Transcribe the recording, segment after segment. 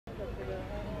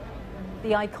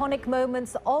The iconic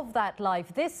moments of that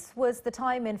life. This was the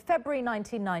time in February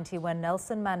 1990 when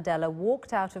Nelson Mandela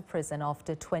walked out of prison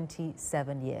after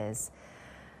 27 years.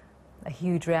 A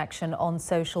huge reaction on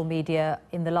social media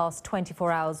in the last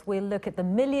 24 hours. We'll look at the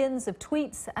millions of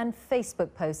tweets and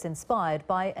Facebook posts inspired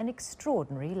by an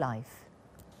extraordinary life.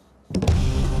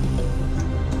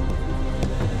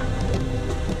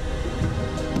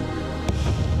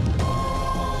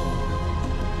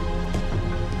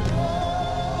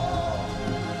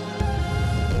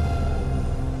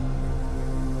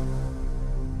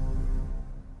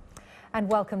 And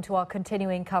welcome to our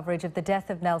continuing coverage of the death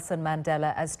of Nelson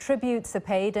Mandela, as tributes are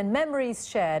paid and memories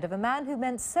shared of a man who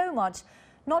meant so much,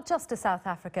 not just to South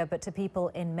Africa, but to people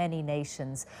in many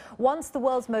nations. Once the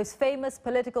world's most famous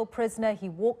political prisoner, he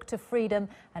walked to freedom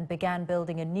and began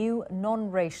building a new,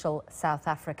 non-racial South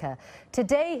Africa.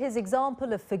 Today, his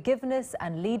example of forgiveness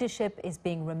and leadership is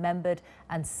being remembered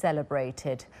and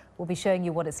celebrated. We'll be showing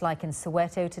you what it's like in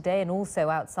Soweto today and also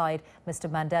outside Mr.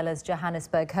 Mandela's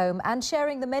Johannesburg home, and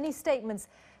sharing the many statements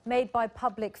made by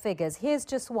public figures. Here's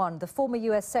just one, the former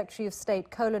US Secretary of State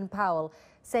Colin Powell,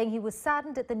 saying he was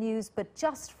saddened at the news, but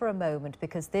just for a moment,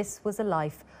 because this was a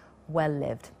life well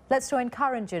lived. Let's join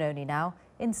Karan Janoni now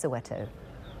in Soweto.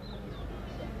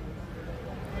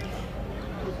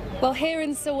 Well, here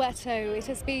in Soweto, it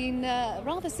has been a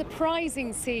rather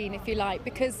surprising scene, if you like,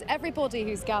 because everybody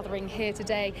who's gathering here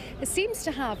today seems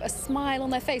to have a smile on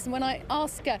their face. And when I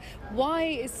ask why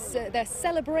is their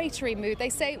celebratory mood, they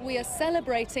say we are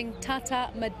celebrating Tata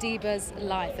Madiba's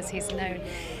life, as he's known.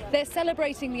 They're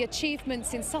celebrating the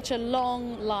achievements in such a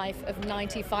long life of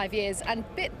 95 years. And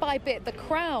bit by bit, the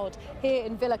crowd here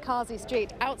in Vilakazi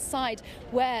Street, outside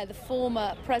where the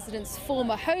former president's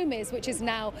former home is, which is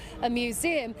now a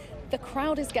museum, the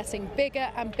crowd is getting bigger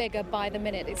and bigger by the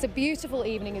minute. It's a beautiful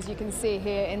evening, as you can see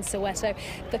here in Soweto.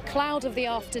 The cloud of the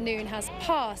afternoon has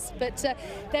passed, but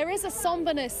there is a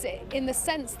somberness in the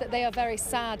sense that they are very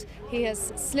sad. He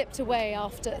has slipped away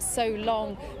after so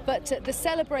long, but the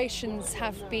celebrations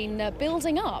have been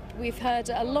building up. We've heard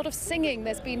a lot of singing,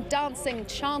 there's been dancing,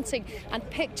 chanting, and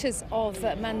pictures of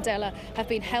Mandela have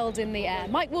been held in the air.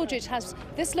 Mike Wooldridge has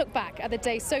this look back at the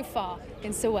day so far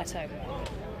in Soweto.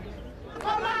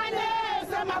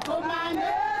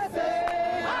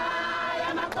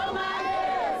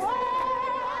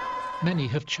 Many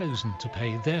have chosen to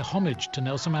pay their homage to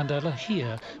Nelson Mandela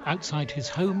here, outside his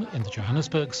home in the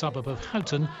Johannesburg suburb of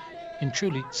Houghton, in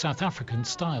truly South African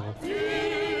style.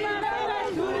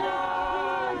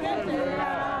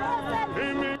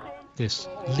 This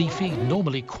leafy,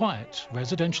 normally quiet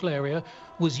residential area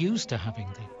was used to having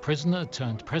the prisoner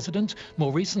turned president,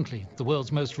 more recently the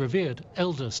world's most revered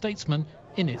elder statesman,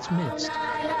 in its midst.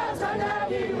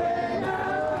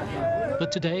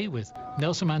 But today, with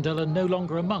Nelson Mandela no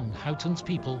longer among Houghton's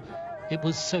people, it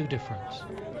was so different.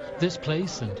 This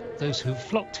place and those who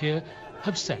flocked here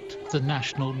have set the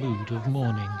national mood of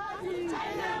mourning.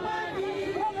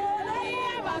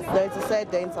 It's a sad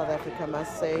day in South Africa, I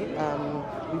must say.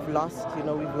 We've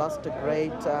lost a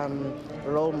great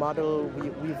role model.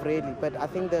 We've really, but I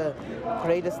think the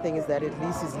greatest thing is that at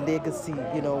least his legacy,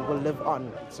 will live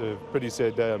on. It's a pretty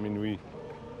sad day. I mean,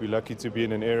 we're lucky to be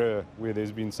in an era where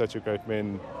there's been such a great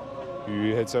man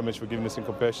who had so much forgiveness and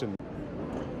compassion.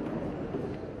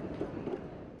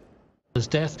 His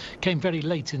death came very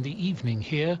late in the evening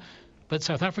here, but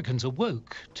South Africans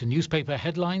awoke to newspaper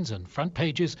headlines and front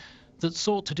pages that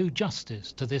sought to do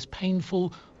justice to this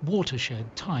painful watershed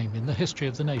time in the history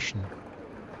of the nation.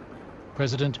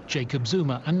 President Jacob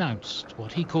Zuma announced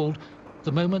what he called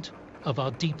the moment of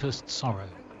our deepest sorrow.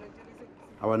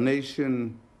 Our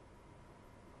nation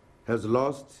has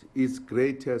lost its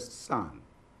greatest son.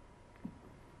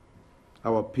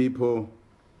 Our people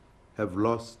have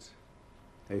lost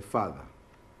a father.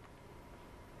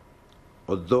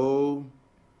 Although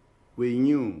we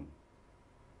knew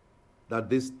that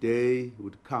this day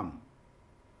would come,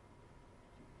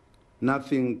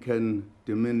 nothing can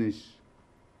diminish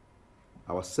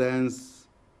our sense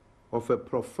of a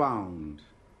profound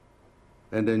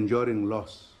and enduring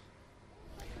loss.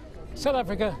 South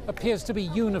Africa appears to be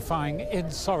unifying in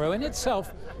sorrow, in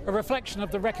itself a reflection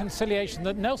of the reconciliation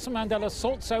that Nelson Mandela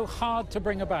sought so hard to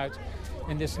bring about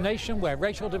in this nation where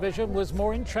racial division was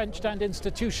more entrenched and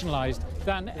institutionalized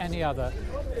than any other.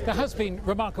 There has been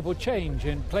remarkable change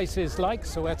in places like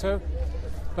Soweto,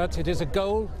 but it is a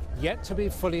goal yet to be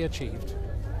fully achieved.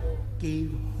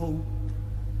 Gave hope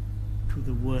to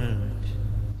the world.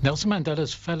 Nelson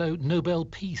Mandela's fellow Nobel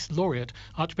Peace Laureate,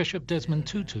 Archbishop Desmond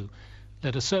Tutu,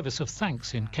 led a service of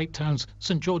thanks in Cape Town's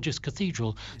St George's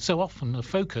Cathedral, so often a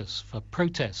focus for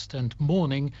protest and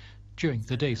mourning during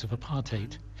the days of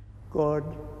apartheid. God,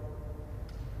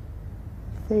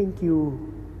 thank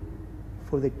you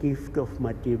for the gift of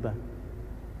Madiba.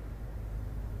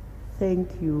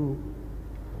 Thank you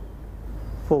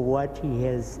for what he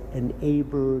has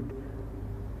enabled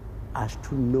us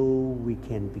to know we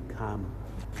can become.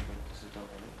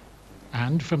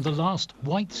 And from the last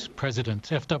white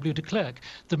president, F.W. de Klerk,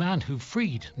 the man who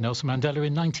freed Nelson Mandela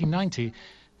in 1990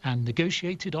 and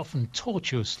negotiated often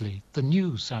tortuously the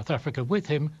new South Africa with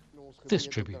him, this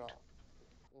tribute.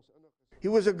 He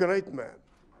was a great man.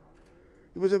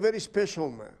 He was a very special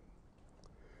man.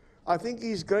 I think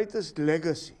his greatest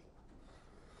legacy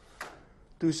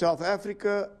to South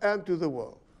Africa and to the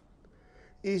world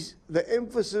is the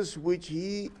emphasis which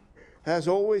he has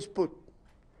always put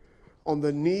on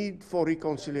the need for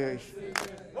reconciliation.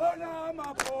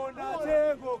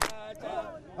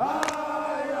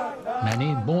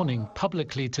 Many mourning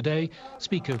publicly today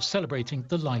speak of celebrating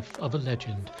the life of a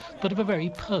legend, but of a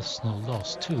very personal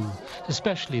loss too,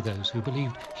 especially those who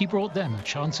believed he brought them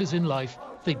chances in life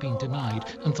they'd been denied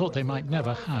and thought they might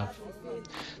never have.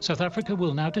 South Africa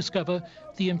will now discover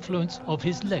the influence of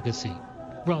his legacy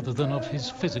rather than of his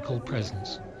physical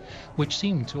presence, which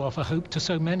seemed to offer hope to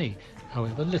so many,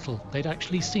 however little they'd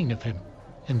actually seen of him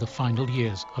in the final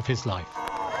years of his life.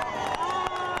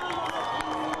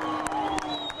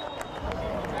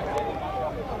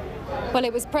 Well,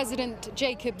 it was President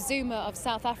Jacob Zuma of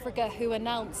South Africa who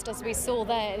announced, as we saw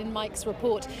there in Mike's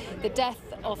report, the death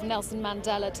of Nelson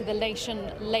Mandela to the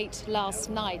nation late last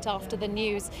night after the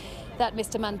news that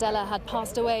Mr. Mandela had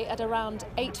passed away at around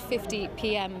 8:50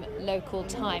 p.m. local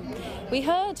time. We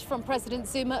heard from President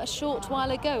Zuma a short while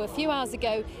ago. A few hours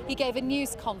ago, he gave a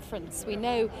news conference. We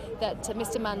know that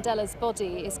Mr. Mandela's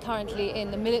body is currently in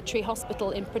the military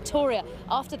hospital in Pretoria.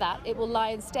 After that, it will lie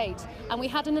in state. And we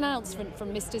had an announcement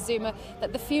from Mr. Zuma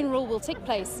that the funeral will take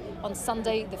place on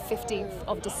Sunday, the 15th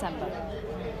of December.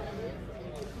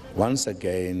 Once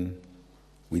again,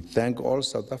 we thank all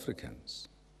South Africans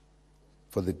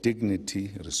for the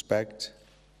dignity, respect,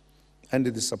 and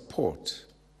the support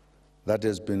that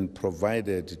has been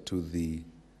provided to the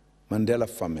Mandela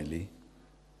family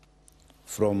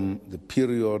from the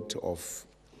period of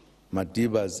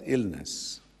Madiba's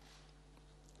illness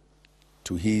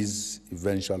to his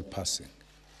eventual passing.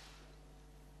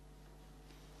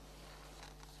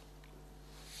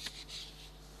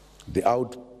 The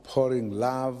outpouring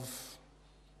love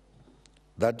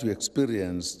that we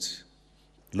experienced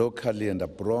locally and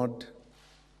abroad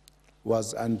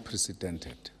was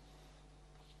unprecedented.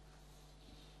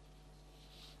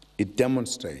 It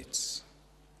demonstrates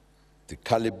the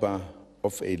caliber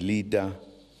of a leader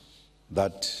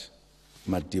that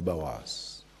Madiba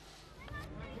was.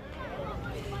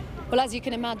 Well, as you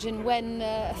can imagine, when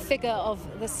a figure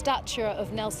of the stature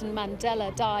of Nelson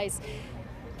Mandela dies,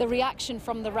 the reaction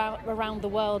from around the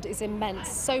world is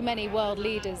immense. So many world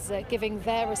leaders giving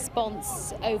their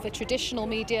response over traditional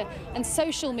media and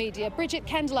social media. Bridget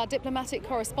Kendall, our diplomatic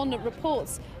correspondent,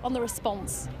 reports on the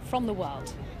response from the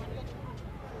world.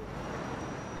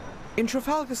 In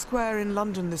Trafalgar Square in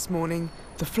London this morning,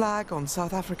 the flag on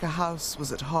South Africa House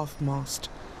was at half-mast.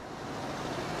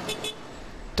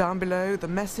 Down below, the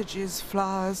messages,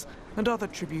 flowers and other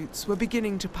tributes were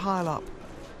beginning to pile up,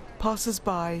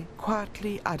 passers-by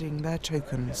quietly adding their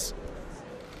tokens.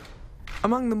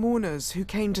 Among the mourners who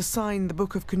came to sign the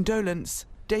Book of Condolence,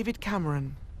 David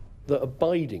Cameron. The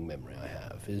abiding memory I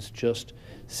have is just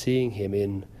seeing him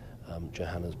in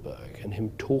Johannesburg and him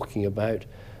talking about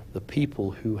the people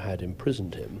who had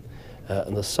imprisoned him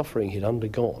and the suffering he'd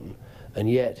undergone, and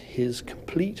yet his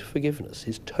complete forgiveness,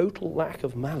 his total lack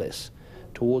of malice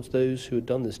towards those who had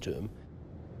done this to him.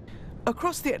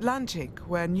 Across the Atlantic,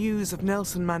 where news of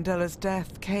Nelson Mandela's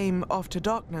death came after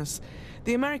darkness,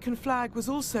 the American flag was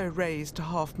also raised to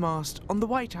half-mast on the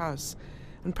White House,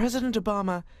 and President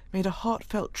Obama made a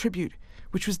heartfelt tribute,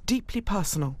 which was deeply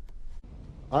personal.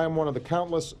 I am one of the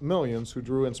countless millions who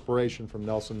drew inspiration from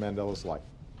Nelson Mandela's life.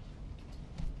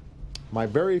 My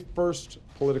very first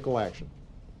political action,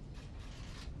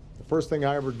 the first thing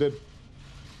I ever did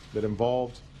that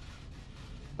involved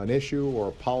an issue or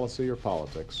a policy or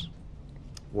politics,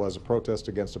 was a protest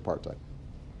against apartheid.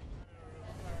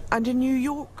 And in New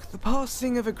York, the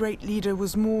passing of a great leader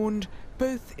was mourned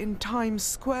both in Times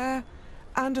Square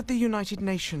and at the United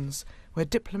Nations, where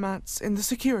diplomats in the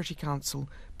Security Council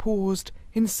paused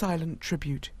in silent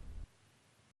tribute.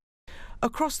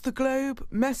 Across the globe,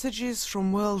 messages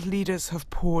from world leaders have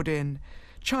poured in.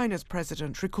 China's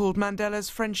president recalled Mandela's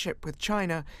friendship with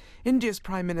China. India's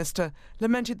Prime Minister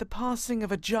lamented the passing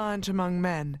of a giant among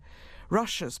men.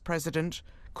 Russia's president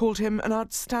called him an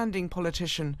outstanding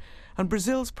politician, and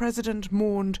Brazil's president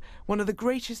mourned one of the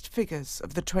greatest figures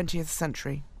of the 20th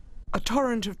century. A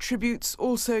torrent of tributes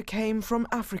also came from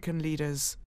African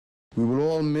leaders. We will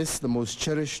all miss the most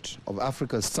cherished of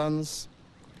Africa's sons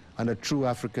and a true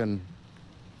African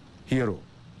hero.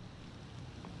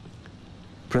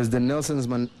 President Nelson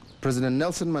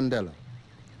Mandela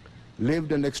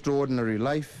lived an extraordinary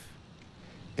life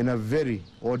in a very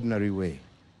ordinary way.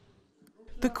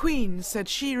 The Queen said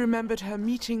she remembered her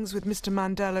meetings with Mr.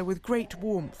 Mandela with great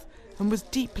warmth and was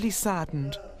deeply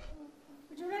saddened.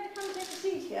 Would you like to come take a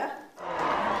seat here?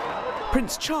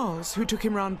 Prince Charles, who took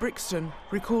him round Brixton,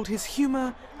 recalled his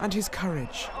humour and his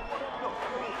courage.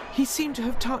 He seemed to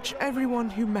have touched everyone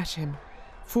who met him.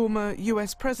 Former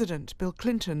US President Bill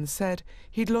Clinton said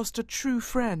he'd lost a true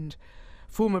friend.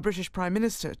 Former British Prime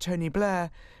Minister Tony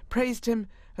Blair praised him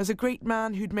as a great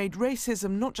man who'd made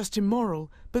racism not just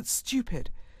immoral, but stupid.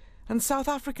 And South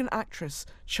African actress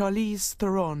Charlize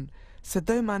Theron said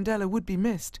though Mandela would be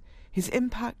missed, his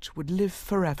impact would live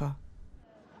forever.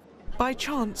 By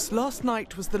chance, last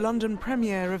night was the London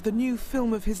premiere of the new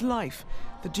film of his life,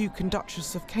 the Duke and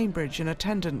Duchess of Cambridge in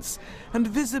attendance, and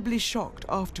visibly shocked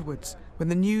afterwards when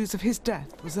the news of his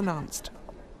death was announced.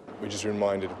 We're just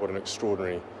reminded of what an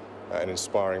extraordinary and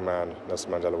inspiring man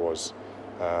Nelson Mandela was.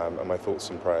 And my thoughts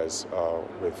and prayers are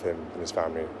with him and his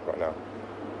family right now.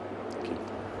 Thank you.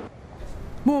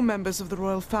 More members of the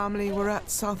royal family were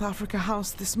at South Africa House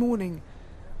this morning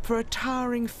for a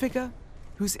towering figure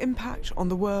whose impact on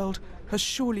the world has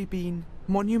surely been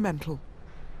monumental.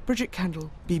 Bridget Kendall,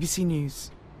 BBC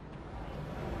News.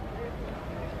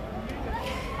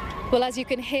 Well, as you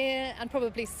can hear and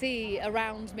probably see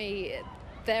around me,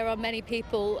 there are many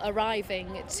people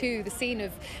arriving to the scene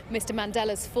of Mr.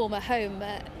 Mandela's former home.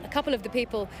 A couple of the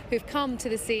people who've come to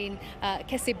the scene,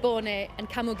 Kesibone and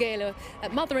Kamugelo,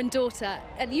 mother and daughter.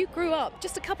 And you grew up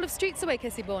just a couple of streets away,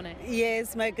 Kesibone.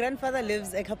 Yes, my grandfather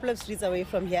lives a couple of streets away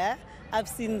from here. I've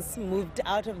since moved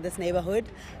out of this neighborhood,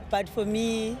 but for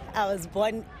me, I was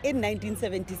born in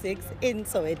 1976 in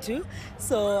Soweto,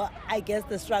 so I guess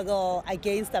the struggle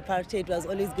against apartheid was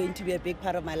always going to be a big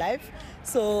part of my life.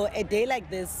 So a day like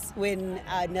this, when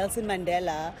Nelson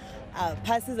Mandela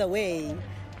passes away,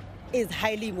 is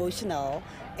highly emotional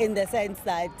in the sense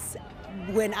that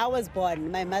when I was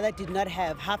born, my mother did not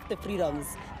have half the freedoms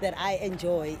that I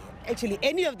enjoy. Actually,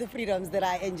 any of the freedoms that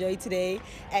I enjoy today,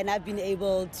 and I've been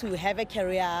able to have a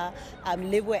career,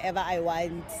 live wherever I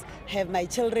want, have my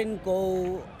children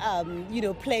go,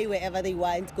 play wherever they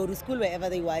want, go to school wherever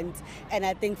they want. And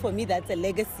I think for me, that's a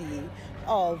legacy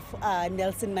of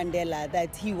Nelson Mandela,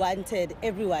 that he wanted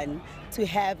everyone to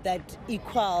have that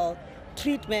equal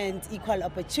treatment, equal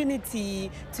opportunity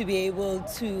to be able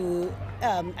to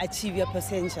achieve your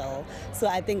potential. So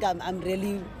I think I'm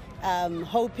really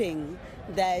hoping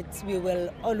that we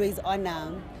will always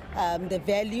honor the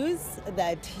values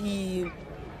that he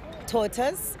taught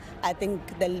us. I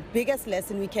think the biggest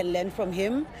lesson we can learn from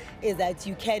him is that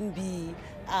you can be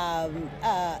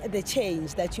the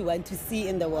change that you want to see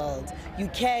in the world. You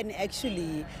can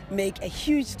actually make a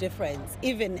huge difference,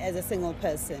 even as a single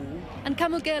person. And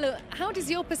Kamugelo, how does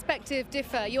your perspective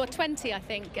differ? You're 20, I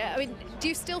think. Do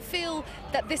you still feel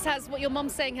that this has, what your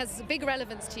mom's saying, has big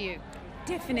relevance to you?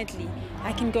 Definitely.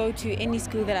 I can go to any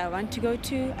school that I want to go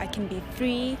to. I can be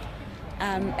free.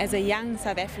 As a young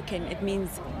South African, it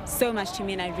means so much to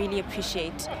me, and I really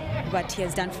appreciate what he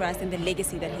has done for us and the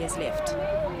legacy that he has left.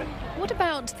 What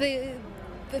about the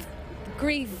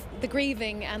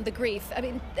grieving and the grief?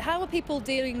 How are people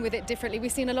dealing with it differently?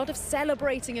 We've seen a lot of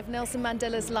celebrating of Nelson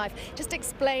Mandela's life. Just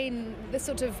explain the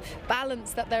sort of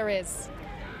balance that there is.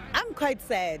 I'm quite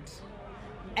sad.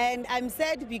 And I'm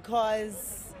sad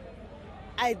because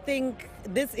I think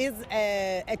this is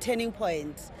a turning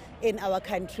point in our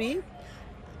country.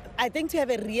 I think to have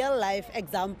a real life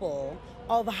example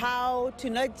of how to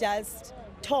not just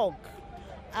talk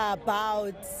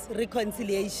about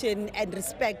reconciliation and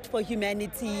respect for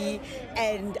humanity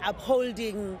and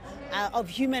upholding of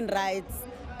human rights,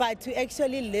 but to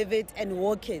actually live it and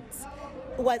walk it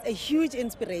was a huge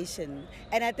inspiration.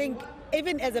 And I think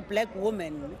even as a black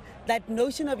woman, that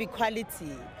notion of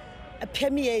equality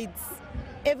permeates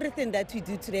everything that we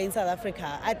do today in South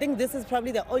Africa. I think this is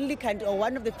probably the only country, or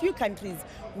one of the few countries,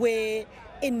 where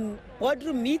in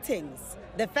boardroom meetings,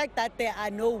 the fact that there are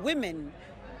no women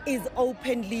is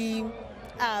openly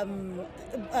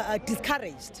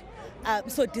discouraged.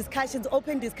 So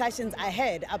open discussions are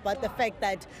had about the fact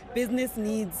that business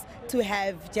needs to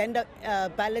have gender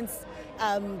balance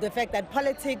the fact that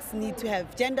politics need to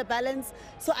have gender balance.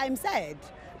 So I'm sad.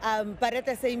 But at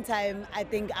the same time, I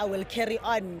think I will carry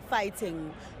on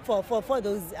fighting for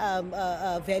those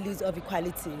values of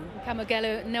equality.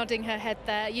 Kamogelo nodding her head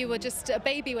there. You were just a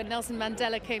baby when Nelson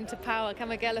Mandela came to power.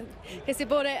 Kamogelo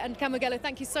Kesibore and Kamogelo,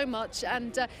 thank you so much.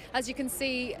 And as you can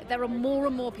see, there are more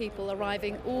and more people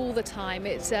arriving all the time.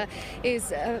 It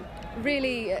is a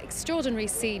really extraordinary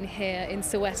scene here in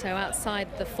Soweto outside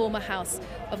the former house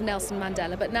of Nelson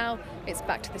Mandela. But now it's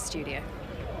back to the studio.